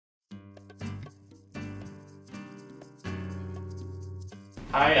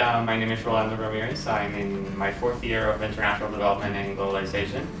Hi, my name is Rolando Ramirez. I'm in my fourth year of International Development and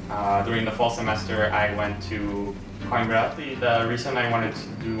Globalization. During the fall semester, I went to Coimbra. The reason I wanted to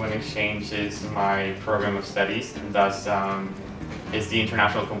do an exchange is my program of studies, and thus is the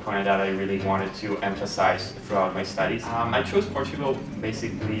international component that I really wanted to emphasize throughout my studies. I chose Portugal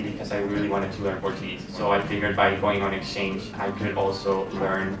basically because I really wanted to learn Portuguese. So I figured by going on exchange, I could also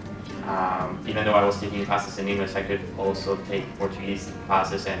learn, even though I was taking classes in English, I could also take Portuguese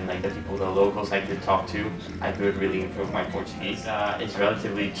classes, and like the locals I could talk to, I could really improve my Portuguese. It's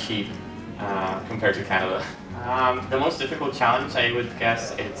relatively cheap compared to Canada. The most difficult challenge, I would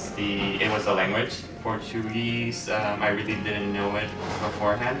guess, it was the language. Portuguese, I really didn't know it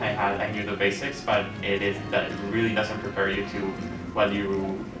beforehand. I knew the basics, but that really doesn't prepare you to what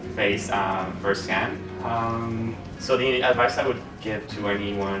you face firsthand. So the advice I would give to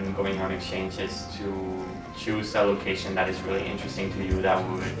anyone going on exchange is to choose a location that is really interesting to you,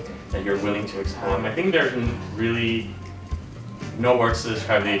 that you're willing to explore. I think there's really no words to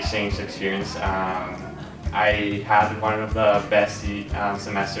describe the exchange experience. I had one of the best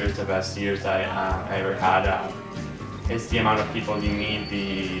semesters, the best years I ever had. It's the amount of people you meet,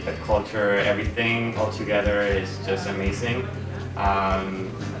 the culture, everything all together is just amazing.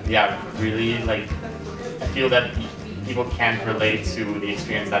 Yeah, really, like, I feel that people can't relate to the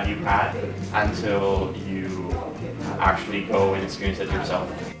experience that you had until you actually go and experience it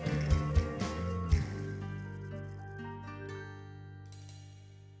yourself.